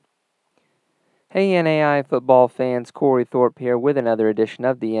Hey NAI football fans, Cory Thorpe here with another edition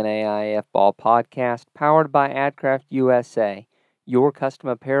of the NAIF Ball Podcast, powered by AdCraft USA, your custom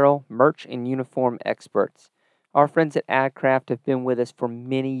apparel, merch, and uniform experts. Our friends at AdCraft have been with us for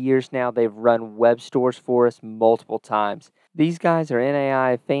many years now. They've run web stores for us multiple times. These guys are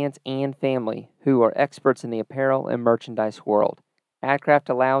NAI fans and family who are experts in the apparel and merchandise world. AdCraft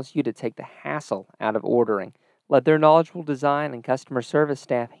allows you to take the hassle out of ordering. Let their knowledgeable design and customer service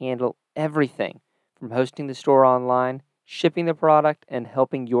staff handle everything from hosting the store online, shipping the product, and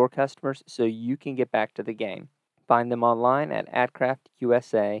helping your customers so you can get back to the game. Find them online at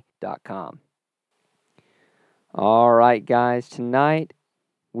adcraftusa.com. All right, guys, tonight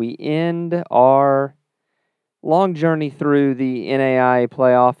we end our long journey through the NAI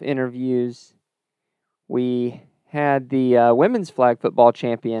playoff interviews. We had the women's flag football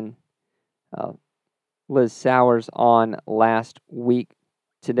champion, Liz Sowers, on last week.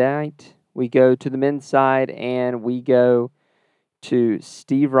 Tonight, we go to the men's side and we go to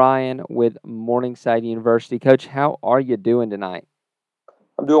Steve Ryan with Morningside University. Coach, how are you doing tonight?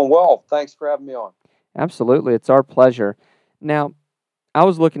 I'm doing well. Thanks for having me on. Absolutely. It's our pleasure. Now, I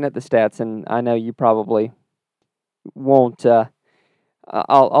was looking at the stats, and I know you probably won't.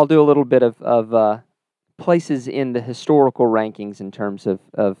 I'll do a little bit of places in the historical rankings in terms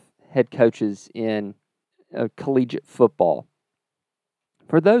of head coaches in collegiate football.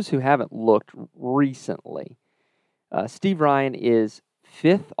 For those who haven't looked recently, Steve Ryan is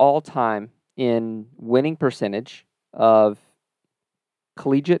fifth all-time in winning percentage of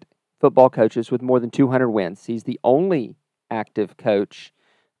collegiate football coaches with more than 200 wins. He's the only active coach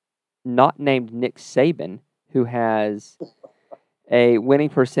not named Nick Saban who has a winning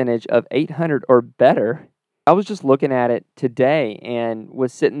percentage of 800 or better. I was just looking at it today and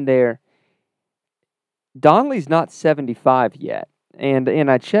was sitting there. Donnelly's not 75 yet, and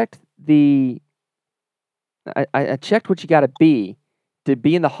I checked I checked what you got to be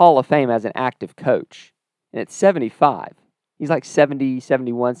in the Hall of Fame as an active coach, and it's 75. He's like 70,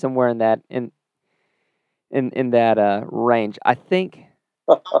 71, somewhere in that in that range. I think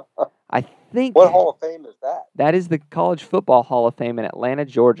What Hall of Fame is that? That is the College Football Hall of Fame in Atlanta,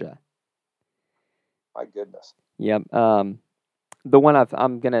 Georgia. My goodness. Yep. The one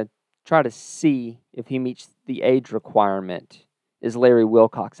I'm gonna try to see if he meets the age requirement is Larry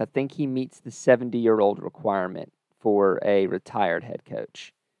Wilcox. I think he meets the 70-year-old requirement for a retired head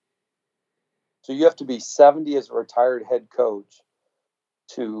coach. So you have to be 70 as a retired head coach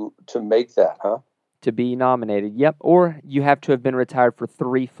to make that, huh? To be nominated, yep. Or you have to have been retired for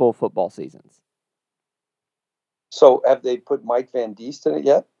 3 full football seasons. So have they put Mike Van Diest in it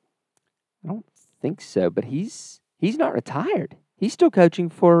yet? I don't think so, but he's not retired. He's still coaching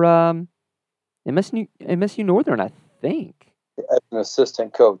for MSU Northern, I think. As an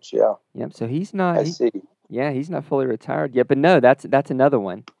assistant coach, yeah. Yep. So he's not. I see. Yeah, he's not fully retired yet. But no, that's another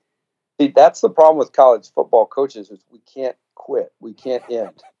one. See, that's the problem with college football coaches is we can't quit. We can't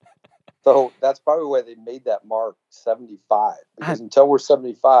end. So that's probably why they made that mark 75. Because until we're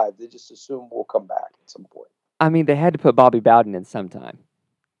 75, they just assume we'll come back at some point. I mean, they had to put Bobby Bowden in sometime.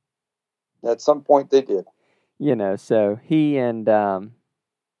 At some point, they did. You know, so he and Penn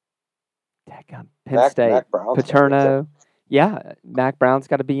State, Mac Paterno. Yeah, Mac Brown's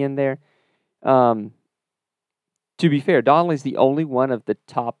got to be in there. To be fair, Donnelly's the only one of the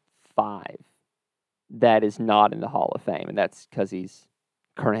top 5 that is not in the Hall of Fame, and that's because he's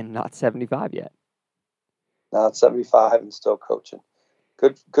current, not 75 yet. Not 75 and still coaching.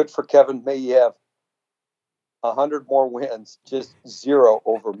 Good for Kevin. May you have 100 more wins, just 0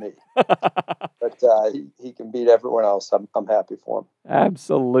 over me. But he can beat everyone else. I'm happy for him.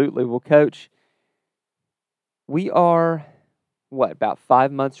 Absolutely. Well, Coach, we are about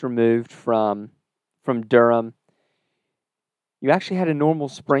 5 months removed from Durham. You actually had a normal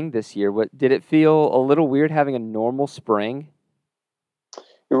spring this year. Did it feel a little weird having a normal spring?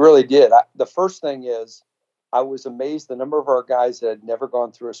 It really did. The first thing is I was amazed the number of our guys that had never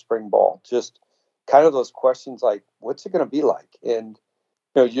gone through a spring ball. Just kind of those questions like, what's it going to be like? And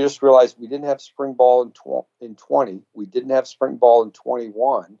you just realize we didn't have spring ball in 20. We didn't have spring ball in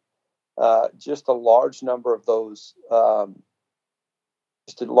 21. Just a large number of those,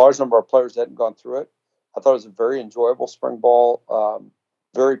 just a large number of players that hadn't gone through it. I thought it was a very enjoyable spring ball.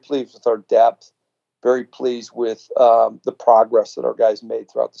 Very pleased with our depth. Very pleased with the progress that our guys made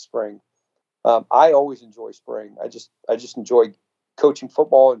throughout the spring. I always enjoy spring. I just enjoy coaching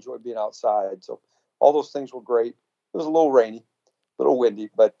football, enjoy being outside. So all those things were great. It was a little rainy, a little windy,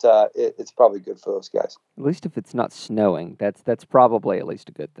 but it's probably good for those guys. At least if it's not snowing, that's probably at least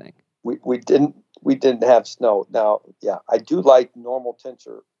a good thing. We didn't we didn't have snow. Now, yeah, I do like normal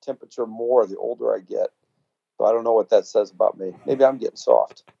temperature more the older I get. So I don't know what that says about me. Maybe I'm getting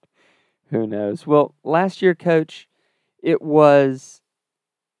soft. Who knows? Well, last year, Coach, it was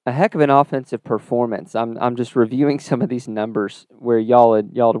a heck of an offensive performance. I'm just reviewing some of these numbers where y'all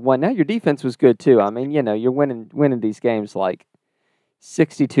had won. Now your defense was good too. I mean, you're winning these games like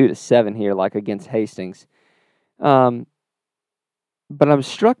 62-7 here, like against Hastings. Um, but I'm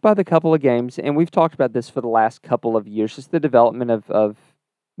struck by the couple of games, and we've talked about this for the last couple of years, just the development of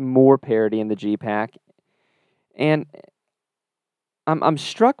more parity in the GPAC. And I'm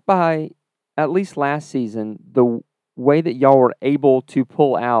struck by, at least last season, the way that y'all were able to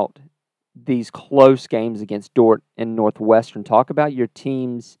pull out these close games against Dort and Northwestern. Talk about your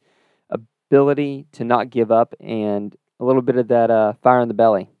team's ability to not give up and a little bit of that fire in the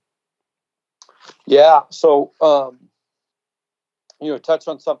belly. Yeah. So, touch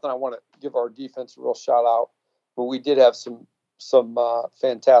on something. I want to give our defense a real shout out. But we did have some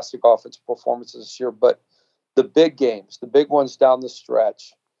fantastic offensive performances this year. But the big games, the big ones down the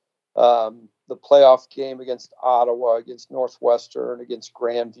stretch, the playoff game against Ottawa, against Northwestern, against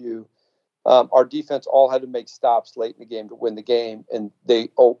Grandview, our defense all had to make stops late in the game to win the game, and they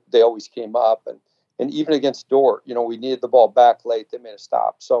always came up. And even against Dort, we needed the ball back late. They made a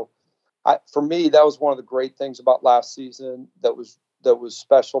stop. So, for me, that was one of the great things about last season. That was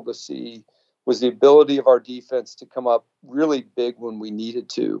special to see, was the ability of our defense to come up really big when we needed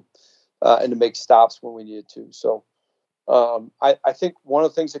to, and to make stops when we needed to. So, I think one of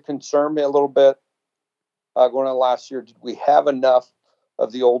the things that concerned me a little bit going on last year, did we have enough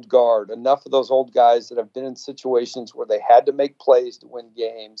of the old guard, enough of those old guys that have been in situations where they had to make plays to win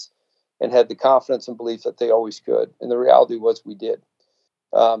games and had the confidence and belief that they always could? And the reality was we did.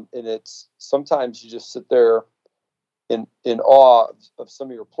 And it's sometimes you just sit there in awe of some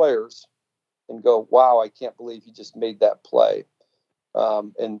of your players and go, wow, I can't believe he just made that play.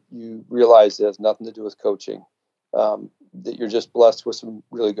 And you realize it has nothing to do with coaching, that you're just blessed with some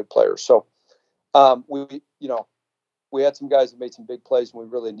really good players. So we had some guys that made some big plays, and we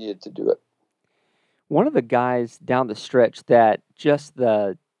really needed to do it. One of the guys down the stretch that just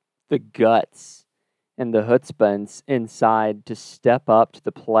the guts and the chutzpahs inside to step up to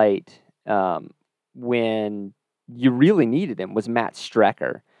the plate when you really needed him was Matt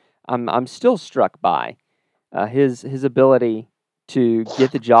Strecker. I'm still struck by his ability to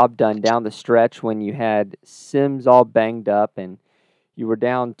get the job done down the stretch when you had Sims all banged up and you were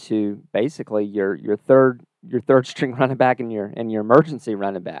down to basically your third string running back and your emergency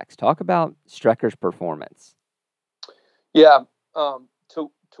running backs. Talk about Strecker's performance. Yeah,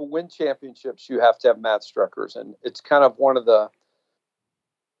 to win championships, you have to have Matt Streckers, and it's kind of one of the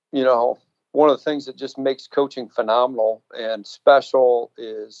things that just makes coaching phenomenal and special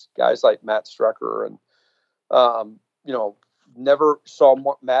is guys like Matt Strecker. And never saw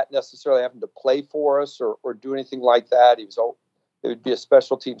Matt necessarily having to play for us or do anything like that. It would be a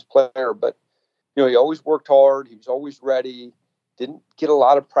special teams player, but he always worked hard. He was always ready. Didn't get a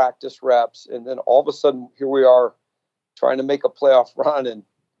lot of practice reps, and then all of a sudden, here we are trying to make a playoff run, and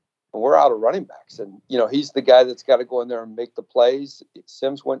we're out of running backs. And he's the guy that's got to go in there and make the plays.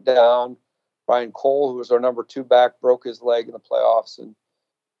 Sims went down. Brian Cole, who was our number 2 back, broke his leg in the playoffs. And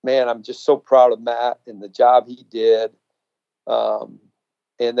man, I'm just so proud of Matt and the job he did, and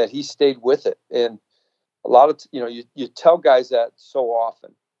that he stayed with it. And a lot of you tell guys that so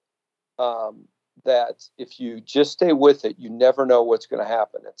often, that if you just stay with it, you never know what's going to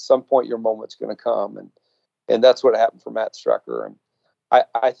happen. At some point, your moment's going to come, and that's what happened for Matt Strecker. And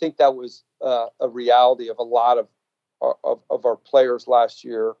I think that was a reality of a lot of our players last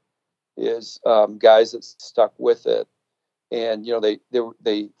year, is guys that stuck with it. And they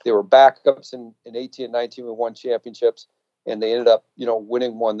were backups in 18 and 19. We won championships, and they ended up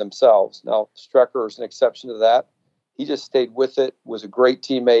winning one themselves. Now Strecker is an exception to that. He just stayed with it, was a great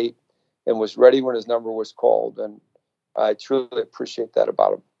teammate, and was ready when his number was called. And I truly appreciate that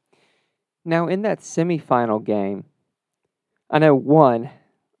about him. Now, in that semifinal game, I know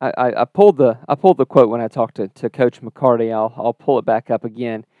I pulled the quote when I talked to Coach McCarty. I'll pull it back up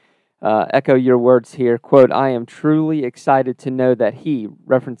again. Echo your words here. Quote, "I am truly excited to know that he,"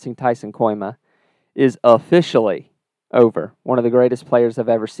 referencing Tyson Koima, "is officially over. One of the greatest players I've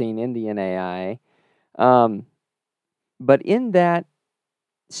ever seen in the NAIA." But in that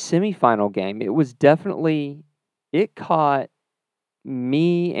semifinal game, it caught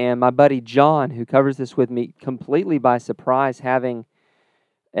me and my buddy John, who covers this with me, completely by surprise, having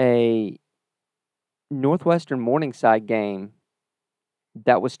a Northwestern Morningside game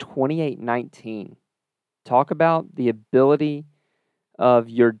that was 28-19. Talk about the ability of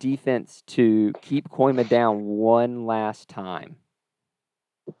your defense to keep Koima down one last time?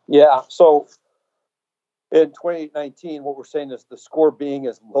 Yeah. So in 2019, what we're saying is the score being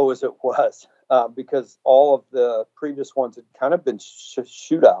as low as it was because all of the previous ones had kind of been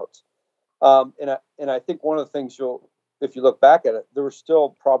shootouts. And I think one of the things if you look back at it, there was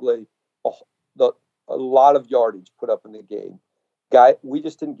still probably a, a lot of yardage put up in the game. We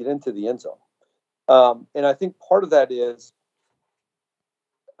just didn't get into the end zone. And I think part of that is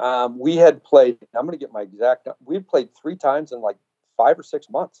we had played, I'm going to get my exact, we had played 3 times in like 5 or 6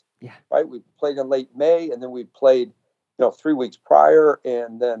 months. Yeah. Right. We played in late May, and then we played, 3 weeks prior.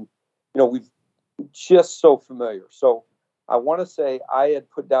 And then, we've just so familiar. So I want to say I had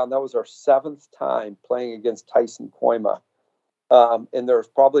put down, that was our 7th time playing against Tyson Koima. And there's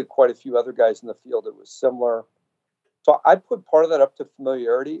probably quite a few other guys in the field that was similar. So I put part of that up to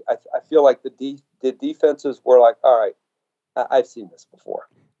familiarity. I feel like the defenses were like, all right, I've seen this before.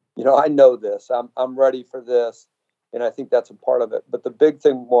 I know this. I'm ready for this. And I think that's a part of it. But the big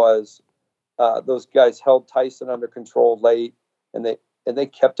thing was those guys held Tyson under control late, and they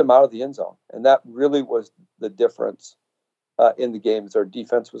kept him out of the end zone. And that really was the difference in the game, is our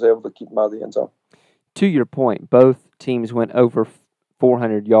defense was able to keep him out of the end zone. To your point, both teams went over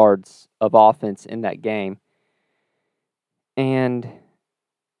 400 yards of offense in that game. And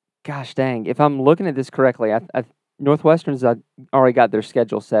gosh dang, if I'm looking at this correctly, Northwestern's already got their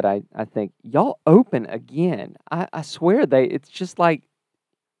schedule set. I think y'all open again. I swear it's just like,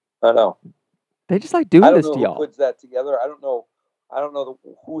 I know. They just like doing this to y'all. I don't know who puts that together. I don't know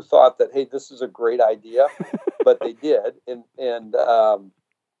who thought that, hey, this is a great idea, but they did. And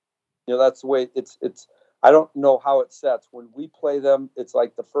that's the way it's. I don't know how it sets. When we play them, it's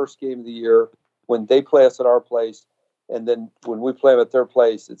like the first game of the year. When they play us at our place, and then when we play them at their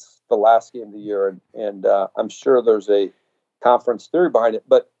place, it's the last game of the year. And I'm sure there's a conference theory behind it,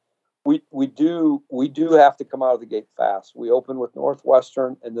 but we do have to come out of the gate fast. We open with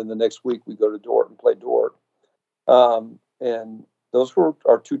Northwestern, and then the next week we go to Dordt and play Dordt. And those were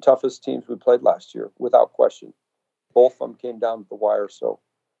our 2 toughest teams we played last year, without question. Both of them came down to the wire, so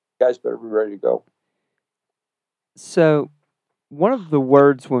guys better be ready to go. So, one of the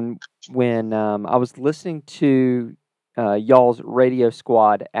words when I was listening to y'all's radio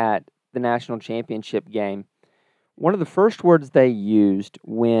squad at the national championship game, one of the first words they used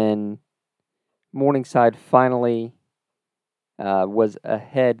when Morningside finally was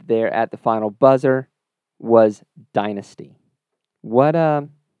ahead there at the final buzzer was dynasty. What do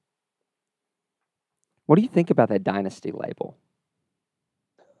you think about that dynasty label?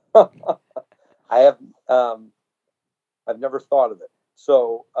 I have I've never thought of it.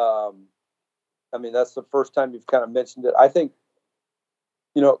 So that's the first time you've kind of mentioned it. I think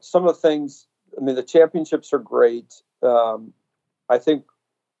some of the things. The championships are great. I think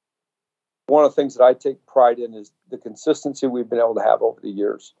one of the things that I take pride in is the consistency we've been able to have over the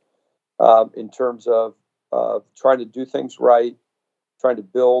years, in terms of trying to do things right, trying to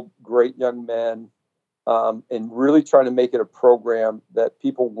build great young men, and really trying to make it a program that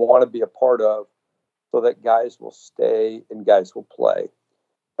people want to be a part of, so that guys will stay and guys will play,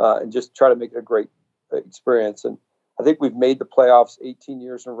 and just try to make it a great experience. And I think we've made the playoffs 18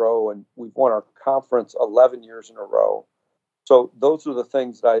 years in a row, and we've won our conference 11 years in a row. So those are the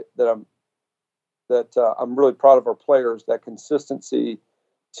things that I'm really proud of our players, that consistency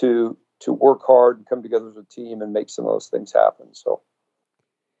to work hard and come together as a team and make some of those things happen. So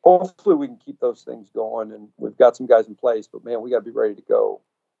hopefully we can keep those things going, and we've got some guys in place, but man, we got to be ready to go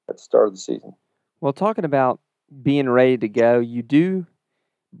at the start of the season. Well, talking about being ready to go, you do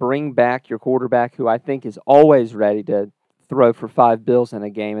bring back your quarterback, who I think is always ready to throw for 5 bills in a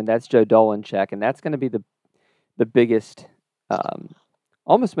game, and that's Joe Dolanchek, and that's going to be the biggest,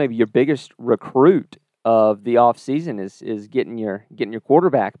 almost maybe your biggest recruit of the offseason is getting your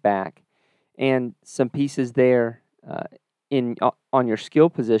quarterback back, and some pieces there on your skill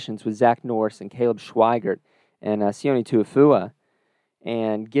positions with Zach Norris and Caleb Schweigert and Sione Tuafua,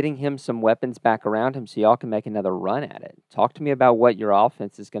 and getting him some weapons back around him so y'all can make another run at it. Talk to me about what your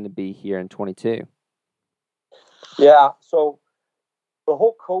offense is going to be here in 22. Yeah, so the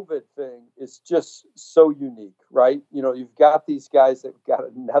whole COVID thing is just so unique, right? You've got these guys that got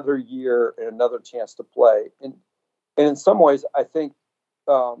another year and another chance to play. And in some ways, I think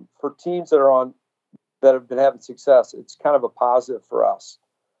for teams that have been having success, it's kind of a positive for us,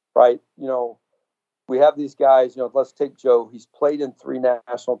 right? We have these guys, let's take Joe. He's played in 3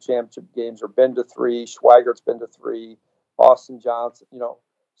 national championship games, or been to 3. Schweigert's been to 3. Austin Johnson,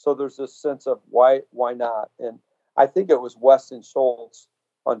 so there's this sense of why not? And I think it was Weston Schultz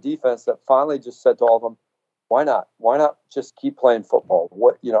on defense that finally just said to all of them, why not? Why not just keep playing football?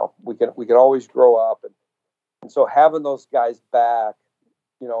 We can always grow up, and so having those guys back,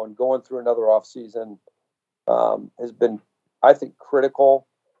 and going through another off season has been, I think, critical.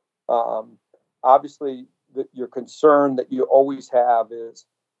 Obviously, your concern that you always have is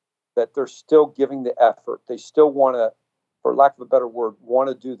that they're still giving the effort. They still want to, for lack of a better word, want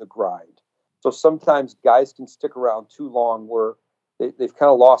to do the grind. So sometimes guys can stick around too long where they've kind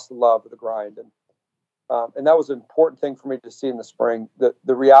of lost the love of the grind. And that was an important thing for me to see in the spring.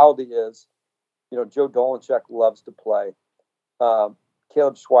 The reality is, Joe Dolanchek loves to play.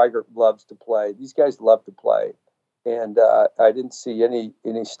 Caleb Schweigert loves to play. These guys love to play. And I didn't see any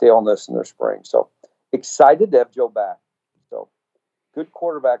staleness in their spring. So excited to have Joe back. So good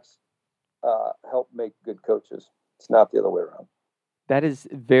quarterbacks help make good coaches. It's not the other way around. That is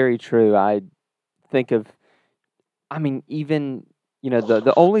very true. I think of, even,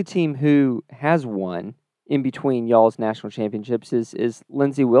 the only team who has won in between y'all's national championships is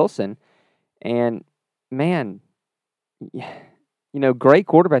Lindsey Wilson. And man, great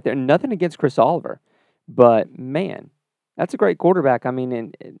quarterback there. Nothing against Chris Oliver, but man, that's a great quarterback.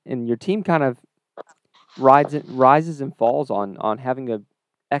 And your team kind of rises and falls on having a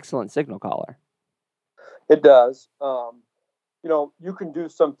excellent signal caller. It does. You can do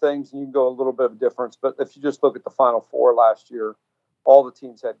some things and you can go a little bit of a difference, but if you just look at the Final Four last year, all the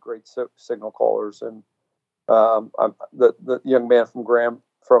teams had great signal callers, and the young man from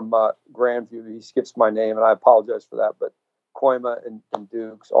Grandview, he skips my name, and I apologize for that, but Koima and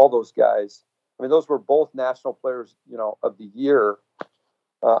Dukes, all those guys. Those were both national players, of the year.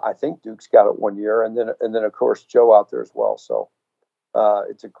 I think Dukes got it one year, and then of course Joe out there as well. So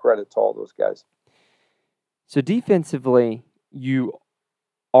it's a credit to all those guys. So defensively, you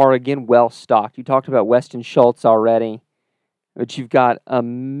are again well stocked. You talked about Weston Schultz already, but you've got a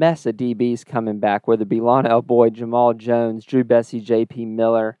mess of DBs coming back, whether it be Lonnell Boyd, Jamal Jones, Drew Bessie, J.P.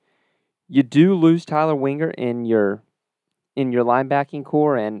 Miller. You do lose Tyler Winger in your linebacking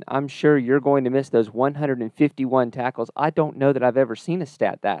core, and I'm sure you're going to miss those 151 tackles. I don't know that I've ever seen a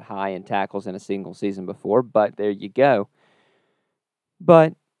stat that high in tackles in a single season before, but there you go.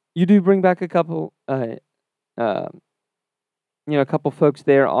 But you do bring back a couple folks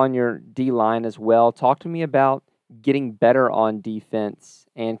there on your D-line as well. Talk to me about getting better on defense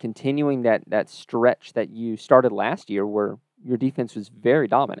and continuing that stretch that you started last year where your defense was very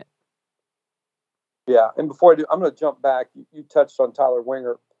dominant. Yeah, and before I do, I'm going to jump back. You touched on Tyler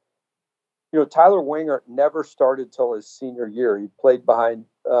Winger. Tyler Winger never started till his senior year. He played behind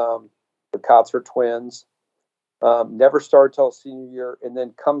the Kotzer twins. Never started till senior year, and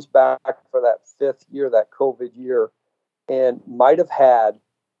then comes back for that fifth year, that COVID year, and might have had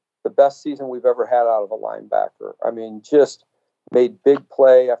the best season we've ever had out of a linebacker. Just made big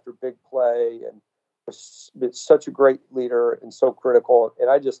play after big play, and was such a great leader and so critical.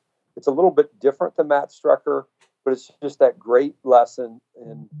 And it's a little bit different than Matt Strecker, but it's just that great lesson.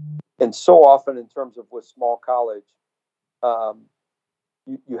 And so often in terms of with small college,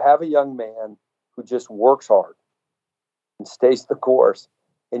 you have a young man who just works hard and stays the course,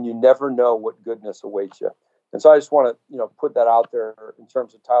 and you never know what goodness awaits you. And so I just want to, put that out there in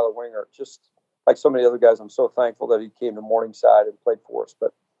terms of Tyler Winger. Just like so many other guys, I'm so thankful that he came to Morningside and played for us.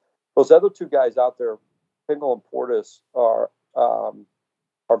 But those other two guys out there, Pingle and Portis, are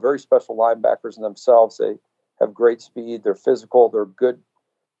very special linebackers in themselves. They have great speed. They're physical. They're good.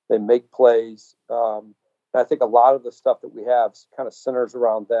 They make plays. And I think a lot of the stuff that we have kind of centers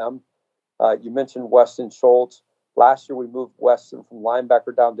around them. You mentioned Weston Schultz. Last year we moved Weston from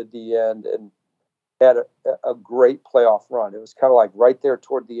linebacker down to D end and had a great playoff run. It was kind of like right there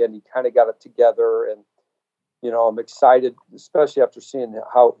toward the end. He kind of got it together. And, I'm excited, especially after seeing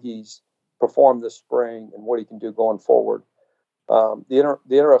how he's performed this spring and what he can do going forward. The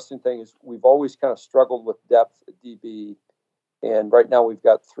interesting thing is we've always kind of struggled with depth at DB, and right now we've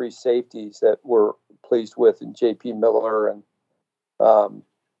got three safeties that we're pleased with, in J.P. Miller and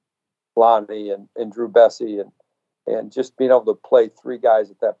Lonnie and Drew Bessie, and just being able to play three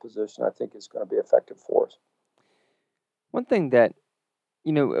guys at that position, I think is going to be effective for us. One thing that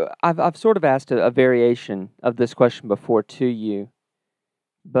I've sort of asked a variation of this question before to you,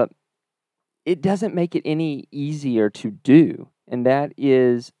 but it doesn't make it any easier to do, and that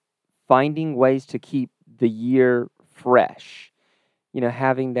is finding ways to keep the year fresh,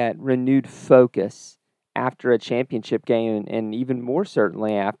 having that renewed focus after a championship game, and even more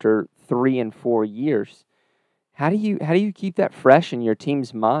certainly after 3 and 4 years. How do you keep that fresh in your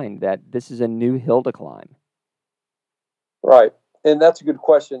team's mind that this is a new hill to climb? Right, and that's a good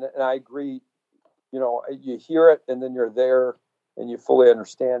question, and I agree. You hear it, and then you're there, and you fully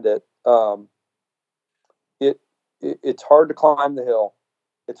understand it. it's hard to climb the hill.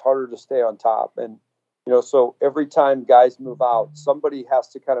 It's harder to stay on top. And, so every time guys move out, somebody has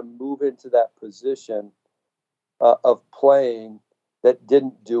to kind of move into that position of playing that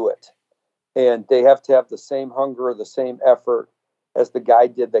didn't do it. And they have to have the same hunger, the same effort as the guy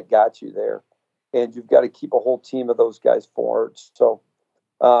did that got you there. And you've got to keep a whole team of those guys forward. So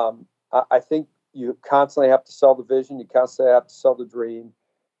I think you constantly have to sell the vision. You constantly have to sell the dream.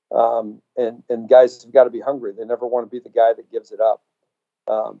 And guys have got to be hungry. They never want to be the guy that gives it up.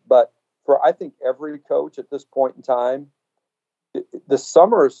 But for I think every coach at this point in time, the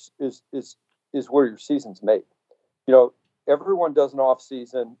summer is where your season's made. Everyone does an off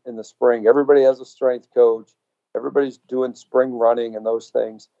season in the spring. Everybody has a strength coach. Everybody's doing spring running and those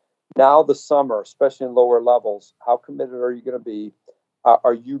things. Now the summer, especially in lower levels, how committed are you going to be?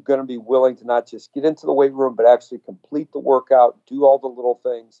 Are you going to be willing to not just get into the weight room, but actually complete the workout, do all the little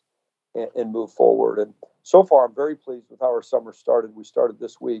things, and move forward? And so far, I'm very pleased with how our summer started. We started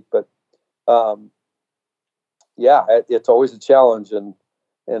this week, but it's always a challenge, and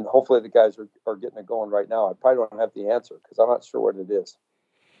hopefully the guys are getting it going right now. I probably don't have the answer because I'm not sure what it is.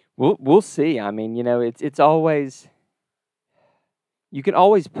 We'll see. I mean, it's always, you can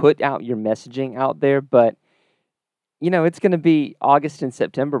always put out your messaging out there, but it's going to be August and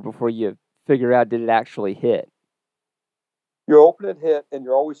September before you figure out, did it actually hit? You're hoping it hit, and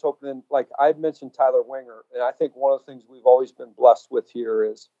you're always hoping, like I mentioned Tyler Winger, and I think one of the things we've always been blessed with here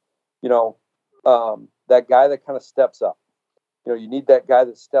is, that guy that kind of steps up. You need that guy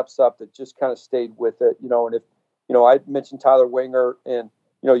that steps up, that just kind of stayed with it, and if, I mentioned Tyler Winger, and,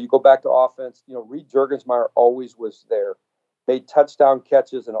 you go back to offense, Reed Jurgensmeyer always was there, made touchdown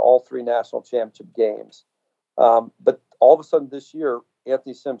catches in all 3 national championship games. But all of a sudden this year,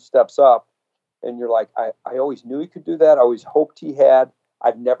 Anthony Sims steps up, and you're like, I always knew he could do that. I always hoped he had.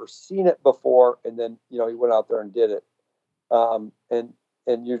 I've never seen it before. And then, he went out there and did it.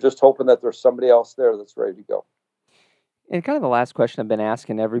 And you're just hoping that there's somebody else there that's ready to go. And kind of the last question I've been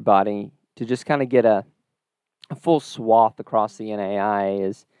asking everybody to just kind of get a full swath across the NAI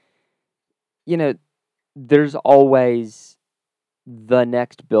is, there's always the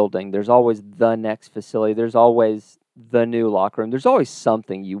next building. There's always the next facility. There's always the new locker room. There's always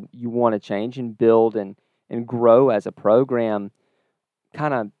something you want to change and build and grow as a program,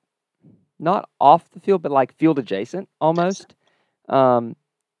 kind of not off the field, but like field adjacent almost. And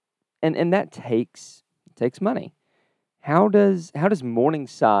that takes money. How does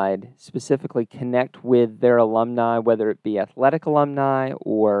Morningside specifically connect with their alumni, whether it be athletic alumni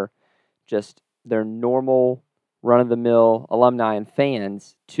or just their normal run-of-the-mill alumni and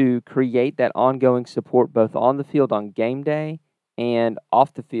fans, to create that ongoing support both on the field on game day and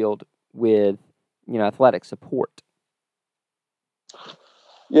off the field with, athletic support?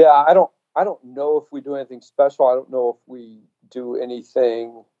 Yeah, I don't know if we do anything special. I don't know if we do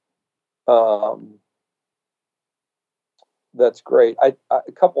anything that's great.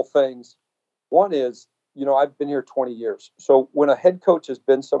 A couple things. One is, I've been here 20 years. So when a head coach has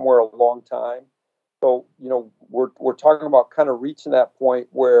been somewhere a long time, so, we're talking about kind of reaching that point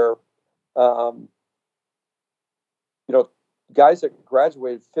where, guys that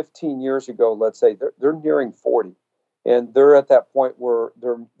graduated 15 years ago, let's say, they're nearing 40, and they're at that point where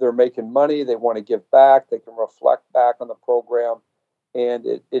they're making money. They want to give back. They can reflect back on the program, and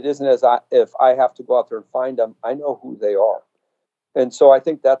it isn't if I have to go out there and find them. I know who they are, and so I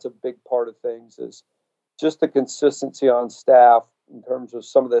think that's a big part of things is just the consistency on staff in terms of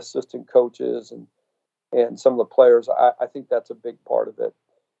some of the assistant coaches and some of the players. I think that's a big part of it.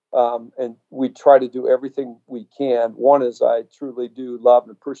 And we try to do everything we can. One is I truly do love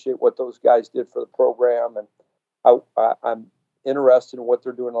and appreciate what those guys did for the program, and I'm interested in what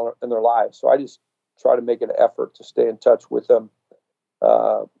they're doing in their lives. So I just try to make an effort to stay in touch with them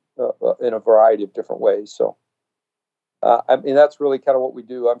in a variety of different ways. So, that's really kind of what we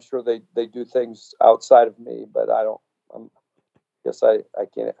do. I'm sure they do things outside of me, but I guess I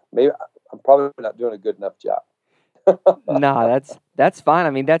can't. Maybe I'm probably not doing a good enough job. No, that's fine. I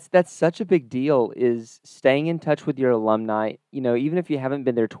mean, that's such a big deal, is staying in touch with your alumni. Even if you haven't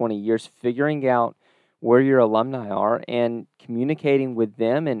been there 20 years, figuring out where your alumni are and communicating with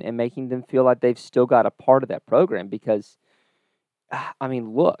them and making them feel like they've still got a part of that program. Because, I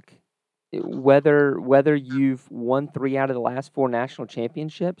mean, look, whether you've won 3 out of the last 4 national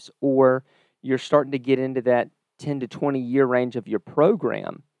championships, or you're starting to get into that 10 to 20 year range of your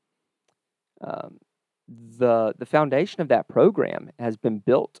program, the foundation of that program has been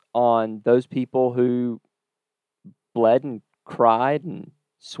built on those people who bled and cried and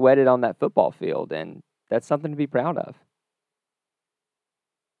sweated on that football field, and that's something to be proud of.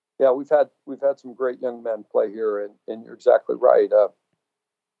 Yeah, we've had some great young men play here, and you're exactly right.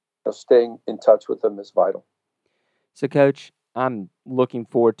 Staying in touch with them is vital. So, Coach, I'm looking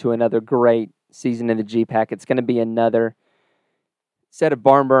forward to another great season in the GPAC. It's going to be another set of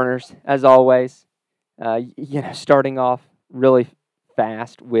barn burners, as always. Starting off really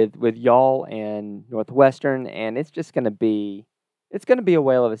fast with y'all and Northwestern, and it's going to be a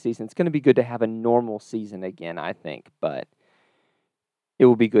whale of a season. It's going to be good to have a normal season again, I think, but it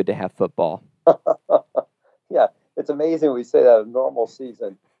will be good to have football. Yeah, it's amazing we say that a normal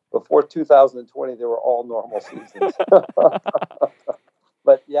season. Before 2020, they were all normal seasons.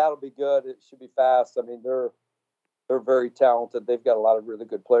 But yeah, it'll be good. It should be fast. I mean, they're very talented. They've got a lot of really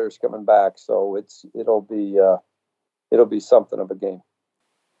good players coming back, so it'll be something of a game.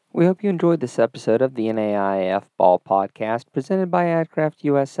 We hope you enjoyed this episode of the NAIF Ball Podcast presented by AdCraft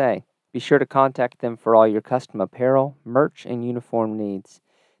USA. Be sure to contact them for all your custom apparel, merch, and uniform needs.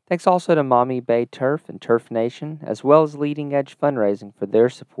 Thanks also to Mommy Bay Turf and Turf Nation, as well as Leading Edge Fundraising for their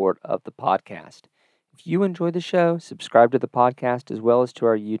support of the podcast. If you enjoy the show, subscribe to the podcast as well as to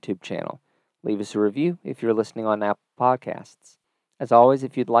our YouTube channel. Leave us a review if you're listening on Apple Podcasts. As always,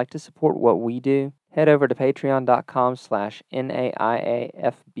 if you'd like to support what we do, head over to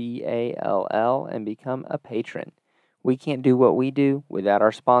patreon.com/NAIAFBALL and become a patron. We can't do what we do without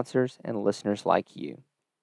our sponsors and listeners like you.